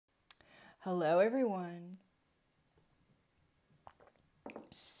Hello, everyone.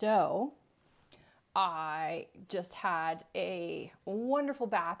 So, I just had a wonderful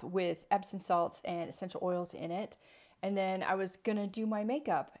bath with Epsom salts and essential oils in it. And then I was gonna do my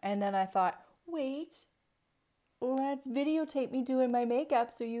makeup. And then I thought, wait, let's videotape me doing my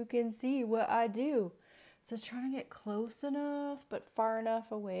makeup so you can see what I do. So I was trying to get close enough, but far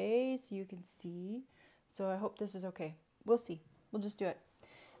enough away so you can see. So I hope this is okay. We'll see. We'll just do it.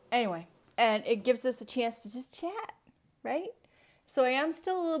 Anyway, and it gives us a chance to just chat, right? So I am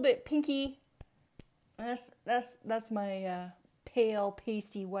still a little bit pinky. That's my pale,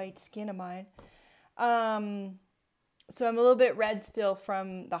 pasty white skin of mine. So I'm a little bit red still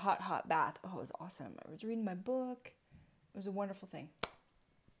from the hot bath. Oh, it was awesome. I was reading my book. It was a wonderful thing.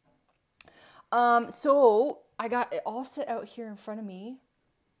 So I got it all set out here in front of me.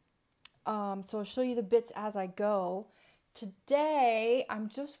 So I'll show you the bits as I go. Today, I'm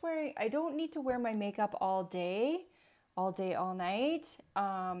just wearing, I don't need to wear my makeup all day, all night.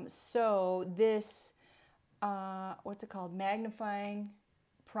 So this, what's it called? Magnifying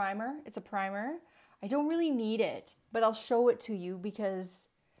primer. It's a primer. I don't really need it, but I'll show it to you because,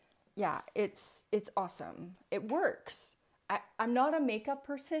 yeah, it's awesome. It works. I'm not a makeup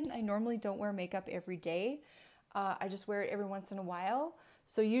person. I normally don't wear makeup every day. I just wear it every once in a while.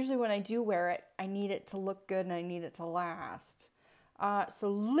 So usually when I do wear it, I need it to look good and I need it to last. So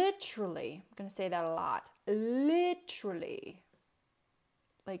literally, I'm going to say that a lot. Literally,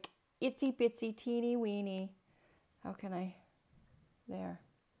 like itsy bitsy teeny weeny. How can I? There,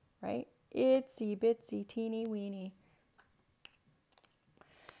 right? Itsy bitsy teeny weeny.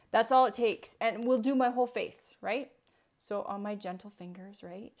 That's all it takes. And we'll do my whole face, right? So on my gentle fingers,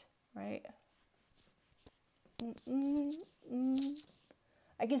 right?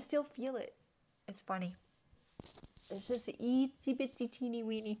 I can still feel it. It's funny. It's just an itsy bitsy teeny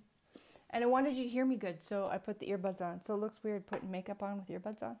weeny. And I wanted you to hear me good, so I put the earbuds on. So it looks weird putting makeup on with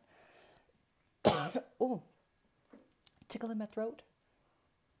earbuds on. Oh, tickle in my throat.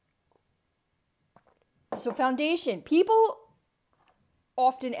 So foundation. People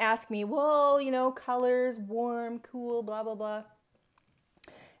often ask me, well, you know, colors, warm, cool, blah, blah, blah.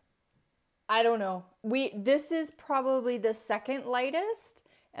 I don't know. This is probably the second lightest,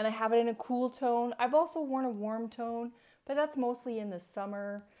 and I have it in a cool tone. I've also worn a warm tone, but that's mostly in the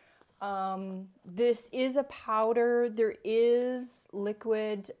summer. This is a powder. There is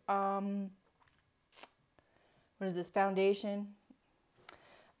liquid, what is this, foundation?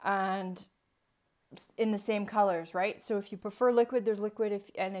 And in the same colors, right? So if you prefer liquid, there's liquid.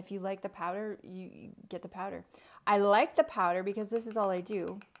 And if you like the powder, you get the powder. I like the powder because this is all I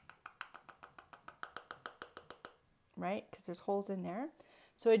do. Right? Because there's holes in there.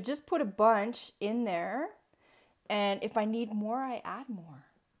 So I just put a bunch in there. And if I need more, I add more.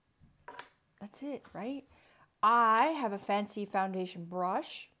 That's it, right? I have a fancy foundation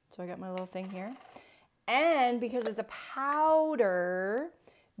brush. So I got my little thing here. And because it's a powder,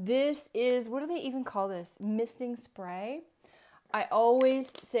 this is, what do they even call this? Misting spray. I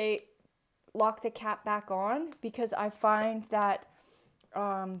always say lock the cap back on because I find that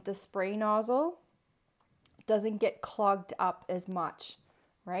the spray nozzle doesn't get clogged up as much,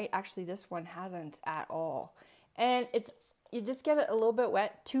 right? Actually, this one hasn't at all. And you just get it a little bit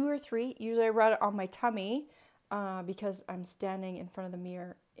wet, 2 or 3. Usually I rub it on my tummy because I'm standing in front of the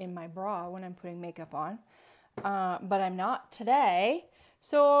mirror in my bra when I'm putting makeup on. But I'm not today.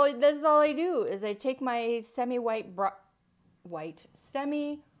 So this is all I do is I take my semi-wet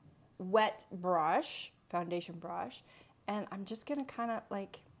brush, foundation brush, and I'm just going to kind of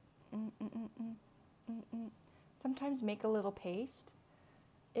like sometimes make a little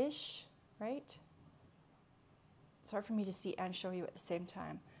paste-ish, right? It's hard for me to see and show you at the same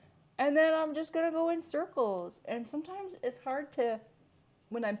time. And then I'm just going to go in circles. And sometimes it's hard to,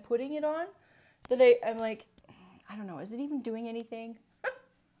 when I'm putting it on, that I'm like, I don't know, is it even doing anything?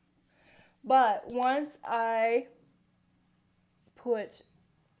 But once I put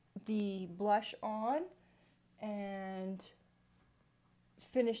the blush on and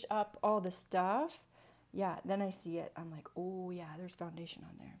finish up all the stuff, yeah, then I see it. I'm like, oh yeah, there's foundation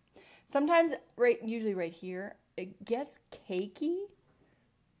on there. Sometimes, usually right here, it gets cakey.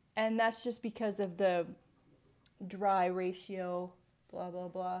 And that's just because of the dry ratio, blah, blah,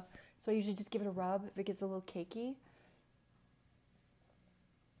 blah. So I usually just give it a rub if it gets a little cakey.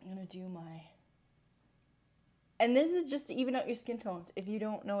 I'm going to do my... And this is just to even out your skin tones if you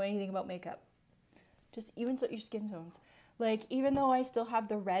don't know anything about makeup. Just evens out your skin tones. Like, even though I still have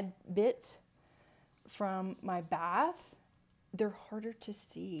the red bits from my bath, they're harder to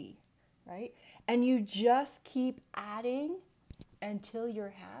see, right? And you just keep adding until you're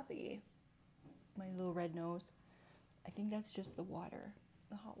happy. my little red nose. I think that's just the water,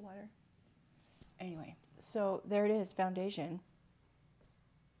 the hot water. Anyway, so there it is, foundation.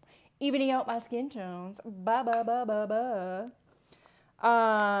 Evening out my skin tones. Ba ba ba ba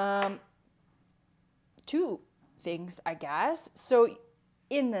ba. Two things, I guess. So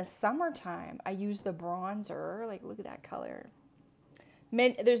in the summertime, I use the bronzer. Like, look at that color.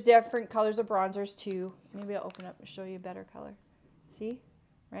 There's different colors of bronzers too. Maybe I'll open up and show you a better color. See,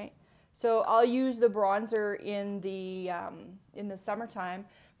 right? So I'll use the bronzer in the summertime,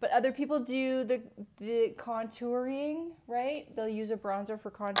 but other people do the contouring, right? They'll use a bronzer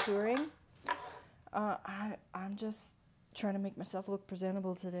for contouring. I'm just trying to make myself look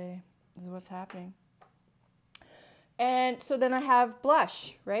presentable today. This is what's happening. And so then I have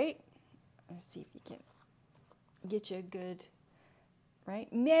blush, right? Let's see if you can get you a good,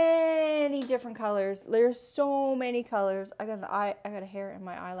 right? Many different colors. There's so many colors. I got a hair in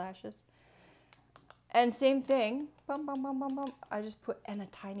my eyelashes. And same thing. Bum, bum, bum, bum, bum. I just put in a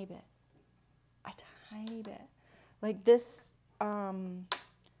tiny bit. A tiny bit. Like this, trying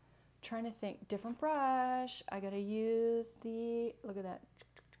to think. Different brush. I gotta use look at that.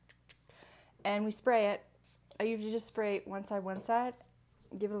 And we spray it. I usually just spray one side.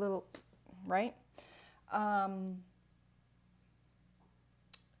 Give it a little, right? I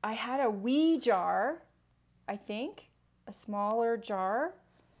had a wee jar, I think, a smaller jar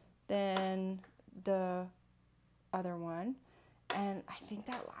than the other one, and I think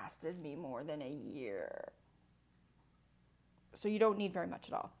that lasted me more than a year. So you don't need very much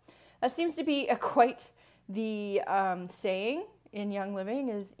at all. That seems to be quite the saying in Young Living,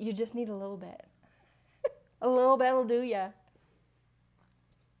 is you just need a little bit. A little bit will do ya.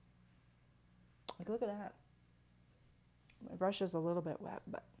 Like, look at that. My brush is a little bit wet,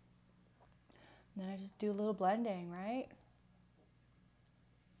 but then I just do a little blending, right?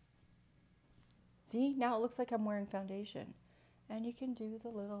 See, now it looks like I'm wearing foundation. And you can do the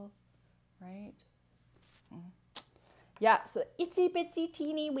little, right? Yeah, so itsy bitsy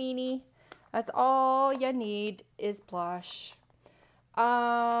teeny weeny. That's all you need is blush.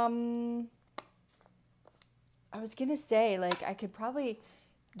 I was gonna say, like, I could probably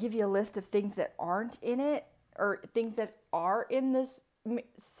give you a list of things that aren't in it, or things that are in this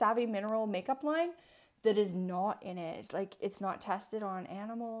Savey Mineral Makeup line that is not in it. It's like, it's not tested on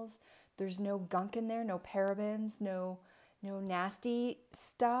animals. There's no gunk in there, no parabens, no nasty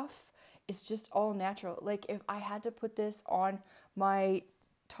stuff. It's just all natural. Like, if I had to put this on my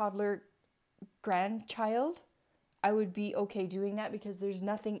toddler grandchild, I would be okay doing that, because there's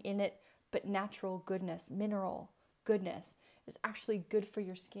nothing in it but natural goodness, mineral goodness. It's actually good for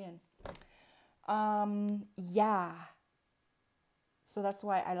your skin. Yeah. So that's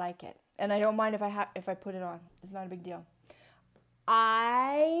why I like it. And I don't mind if I put it on. It's not a big deal.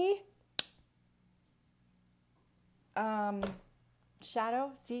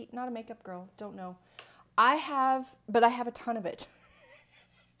 Shadow, see, not a makeup girl, don't know. But I have a ton of it.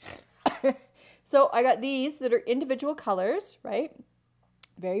 So I got these that are individual colors, right?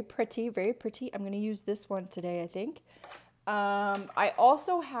 Very pretty, very pretty. I'm going to use this one today, I think. I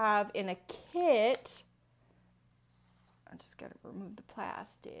also have in a kit, I just got to remove the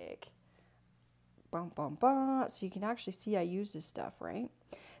plastic. Bum, bum, bum. So you can actually see I use this stuff, right?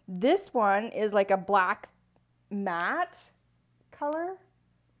 This one is like a black matte color.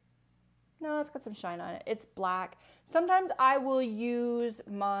 No, it's got some shine on it. It's black. Sometimes I will use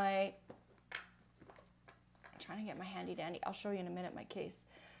I'm trying to get my handy dandy. I'll show you in a minute my case.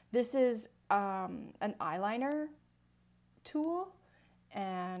 This is an eyeliner tool,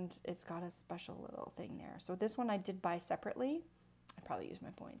 and it's got a special little thing there. So this one I did buy separately. I probably use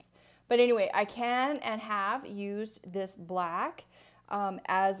my points. But anyway, I can and have used this black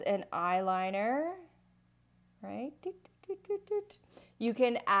as an eyeliner, right? You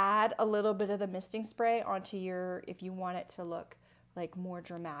can add a little bit of the misting spray onto if you want it to look like more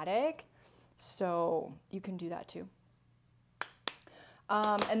dramatic. So you can do that too.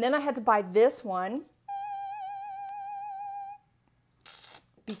 And then I had to buy this one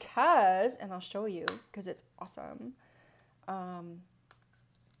because, and I'll show you because it's awesome.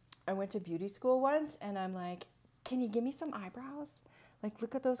 I went to beauty school once, and I'm like, can you give me some eyebrows? Like,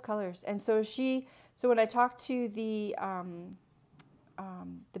 look at those colors. And so when I talked to the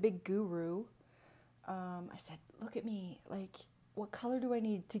big guru, I said, look at me, like, what color do I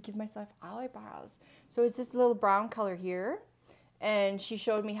need to give myself eyebrows? So it's this little brown color here, and she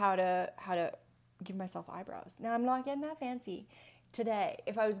showed me how to give myself eyebrows. Now, I'm not getting that fancy today.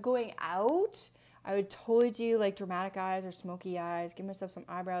 If I was going out, I would totally do like dramatic eyes or smoky eyes, give myself some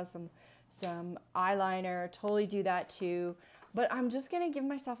eyebrows, some eyeliner, totally do that too. But I'm just going to give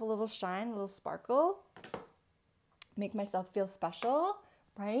myself a little shine, a little sparkle. Make myself feel special,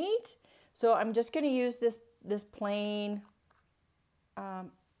 right? So I'm just going to use this plain, oh,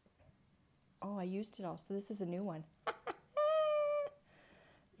 I used it all. So this is a new one.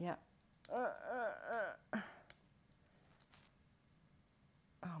 Yeah. Oh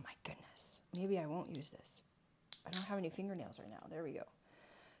my goodness. Maybe I won't use this. I don't have any fingernails right now. There we go.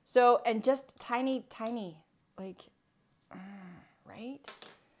 So, and just tiny, like, right?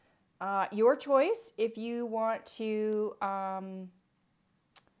 Your choice if you want to, what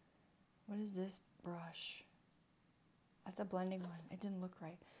is this brush? That's a blending one. It didn't look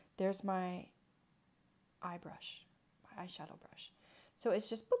right. There's my eye brush, my eyeshadow brush. So it's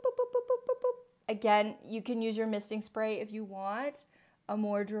just boop, boop, boop, boop, boop, boop, boop. Again, you can use your misting spray if you want a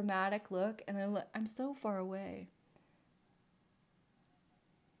more dramatic look. And I'm so far away.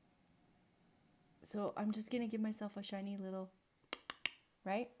 So I'm just going to give myself a shiny little,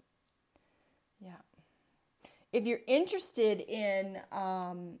 right? Yeah. If you're interested in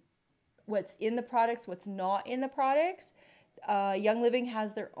what's in the products, what's not in the products, Young Living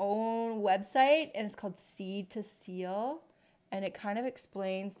has their own website, and it's called Seed to Seal, and it kind of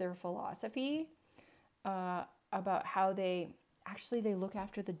explains their philosophy about how they look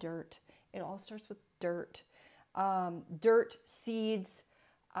after the dirt. It all starts with dirt. Dirt, seeds,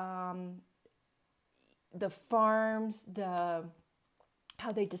 the farms, how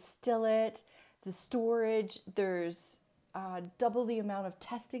they distill it, the storage. There's double the amount of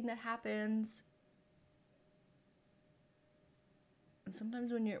testing that happens. And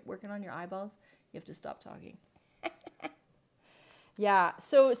sometimes when you're working on your eyeballs, you have to stop talking. Yeah,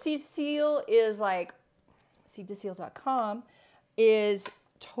 so Seed to Seal is like, seedtoseal.com is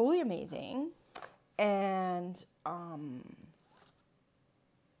totally amazing. And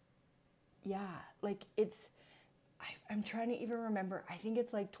yeah, like I'm trying to even remember. I think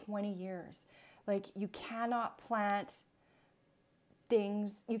it's like 20 years. Like you cannot plant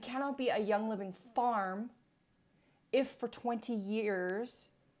things. You cannot be a Young Living farm if for 20 years,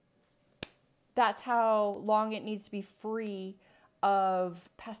 that's how long it needs to be free of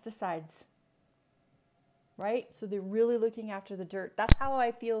pesticides. Right? So they're really looking after the dirt. That's how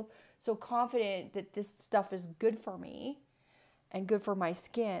I feel so confident that this stuff is good for me and good for my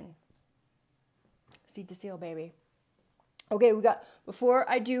skin. Seed to Seal, baby. Okay, before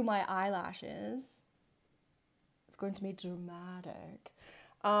I do my eyelashes, it's going to be dramatic.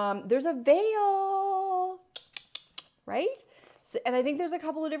 There's a veil, right? So, and I think there's a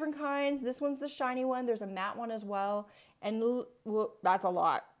couple of different kinds. This one's the shiny one. There's a matte one as well. And well, that's a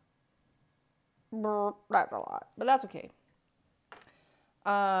lot. That's a lot, but that's okay.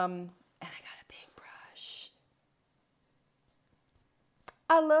 And I got a big brush.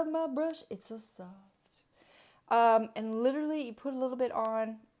 I love my brush. It's so soft. And literally you put a little bit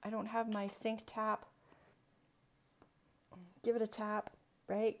on. I don't have my sink tap. Give it a tap,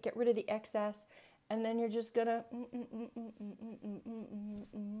 right? Get rid of the excess. And then you're just gonna...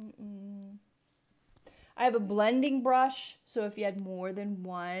 I have a blending brush. So if you had more than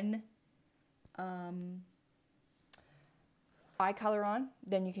one eye color on,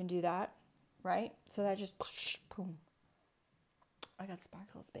 then you can do that, right? So that just... boom. I got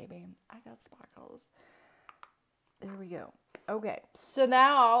sparkles, baby. I got sparkles. There we go. Okay, so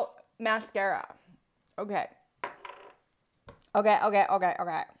now mascara. Okay.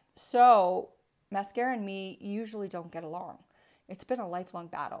 So mascara and me usually don't get along. It's been a lifelong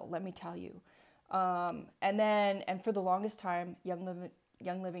battle, let me tell you. And for the longest time, Young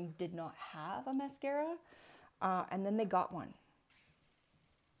Living did not have a mascara. And then they got one.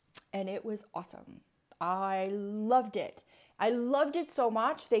 And it was awesome. I loved it. I loved it so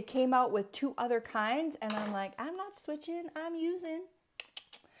much, they came out with 2 other kinds, and I'm like, I'm not switching, I'm using.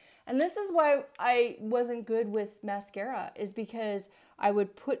 And this is why I wasn't good with mascara, is because I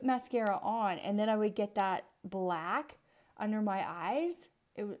would put mascara on, and then I would get that black under my eyes.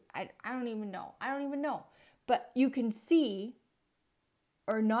 I don't even know. But you can see,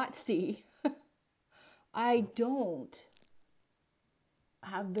 or not see, I don't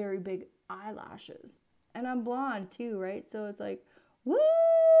have very big eyelashes. And I'm blonde too, right? So it's like, what?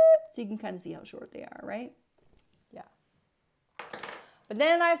 So you can kind of see how short they are, right? Yeah. But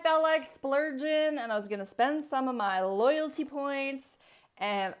then I felt like splurging, and I was going to spend some of my loyalty points,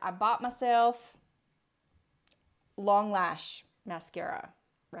 and I bought myself long lash mascara,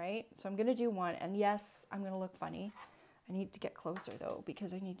 right? So I'm going to do one, and yes, I'm going to look funny. I need to get closer though,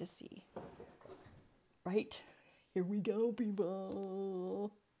 because I need to see. Right? Here we go,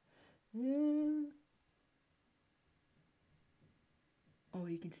 people. Yeah. Oh,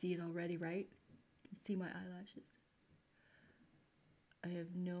 you can see it already, right? You can see my eyelashes. I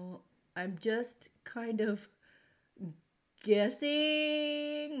have no, I'm just kind of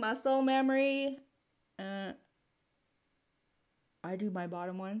guessing muscle memory. I do my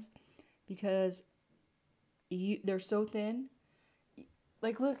bottom ones because they're so thin.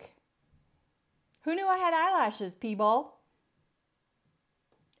 Like, look. Who knew I had eyelashes, people?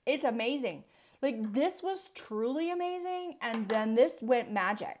 It's amazing. Like, this was truly amazing, and then this went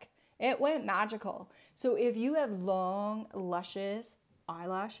magic. It went magical. So if you have long, luscious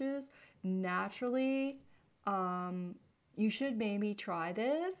eyelashes, naturally, you should maybe try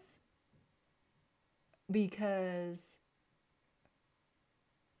this because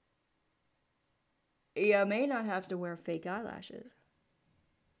you may not have to wear fake eyelashes.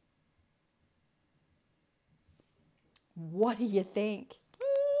 What do you think?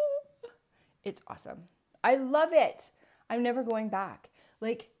 It's awesome. I love it. I'm never going back.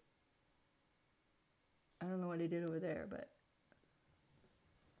 Like, I don't know what I did over there, but.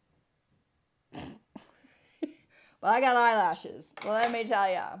 Well, I got eyelashes. Well, let me tell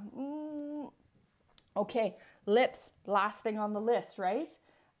you. Okay, lips. Last thing on the list, right?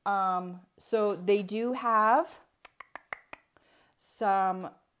 So they do have some,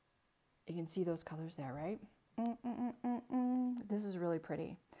 you can see those colors there, right? This is really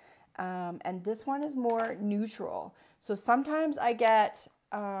pretty. And this one is more neutral. So sometimes I get,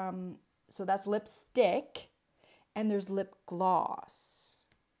 so that's lipstick and there's lip gloss,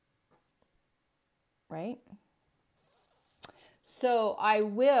 right? So I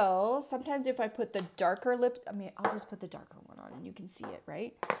will, sometimes if I put the darker lip, I mean, I'll just put the darker one on and you can see it,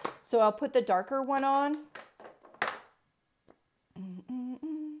 right? So I'll put the darker one on.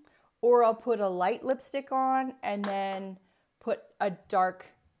 Or I'll put a light lipstick on and then put a dark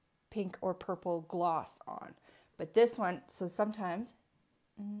pink or purple gloss on. But this one, so sometimes,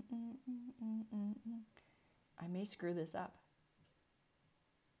 I may screw this up.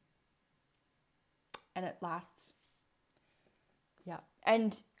 And it lasts. Yeah.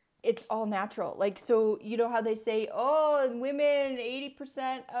 And it's all natural. Like, so you know how they say, oh, in women,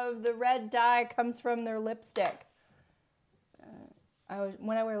 80% of the red dye comes from their lipstick.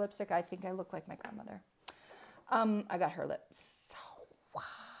 When I wear lipstick, I think I look like my grandmother. I got her lips.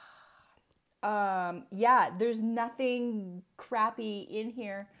 Yeah, there's nothing crappy in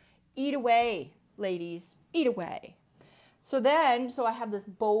here. Eat away, ladies. Eat away. So I have this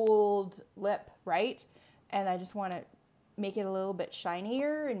bold lip, right? And I just want to make it a little bit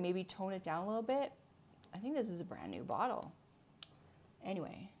shinier and maybe tone it down a little bit. I think this is a brand new bottle.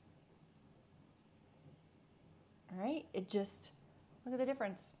 Anyway. All right, it just... Look at the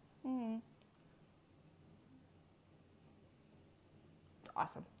difference. It's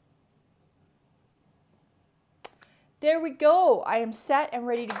awesome. There we go. I am set and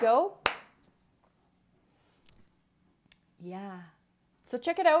ready to go. Yeah. So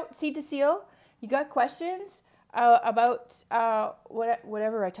check it out. Seed to Seal. You got questions about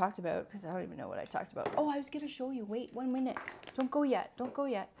whatever I talked about? Because I don't even know what I talked about. Oh, I was going to show you. Wait 1 minute. Don't go yet. Don't go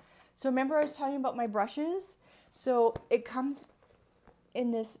yet. So remember I was talking about my brushes? So it comes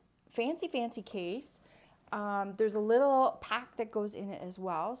in this fancy case. There's a little pack that goes in it as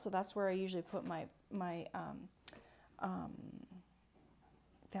well. So that's where I usually put my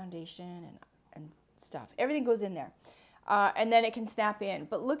foundation and stuff. Everything goes in there. And then it can snap in.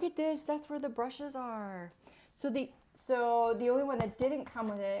 But look at this. That's where the brushes are. So the only one that didn't come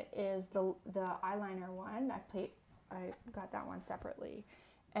with it is the eyeliner one. I got that one separately.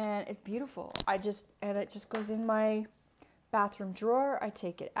 And it's beautiful. And it just goes in my bathroom drawer. I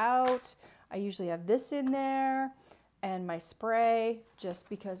take it out. I usually have this in there and my spray just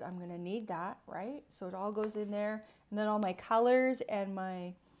because I'm going to need that, right? So it all goes in there. And then all my colors and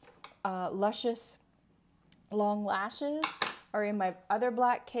my luscious long lashes are in my other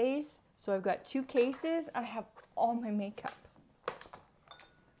black case. So I've got 2 cases. I have all my makeup.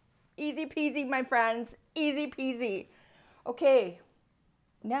 Easy peasy, my friends. Easy peasy. Okay,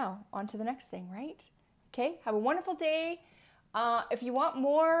 now on to the next thing, right? Okay, have a wonderful day. If you want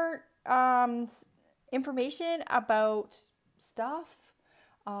more information about stuff,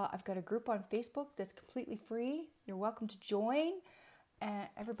 I've got a group on Facebook that's completely free. You're welcome to join. And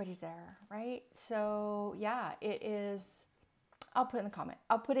everybody's there, right? So yeah, it is. I'll put it in the comment.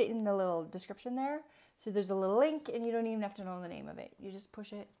 I'll put it in the little description there. So there's a little link and you don't even have to know the name of it. You just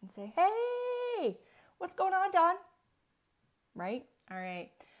push it and say, hey, what's going on, Dawn? Right? All right.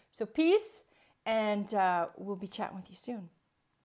 So peace, and we'll be chatting with you soon.